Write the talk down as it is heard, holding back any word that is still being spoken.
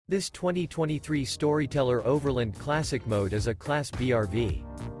This 2023 Storyteller Overland Classic Mode is a Class B RV.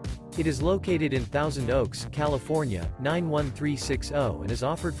 It is located in Thousand Oaks, California, 91360 and is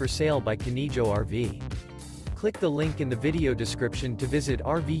offered for sale by Conejo RV. Click the link in the video description to visit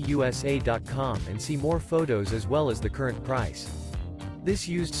RVUSA.com and see more photos as well as the current price. This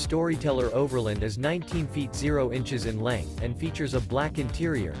used Storyteller Overland is 19 feet 0 inches in length and features a black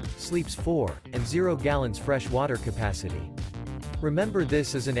interior, sleeps 4, and 0 gallons fresh water capacity. Remember,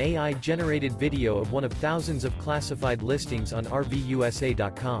 this is an AI-generated video of one of thousands of classified listings on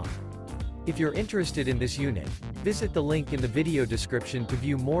RVUSA.com. If you're interested in this unit, visit the link in the video description to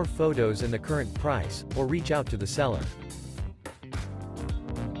view more photos and the current price, or reach out to the seller.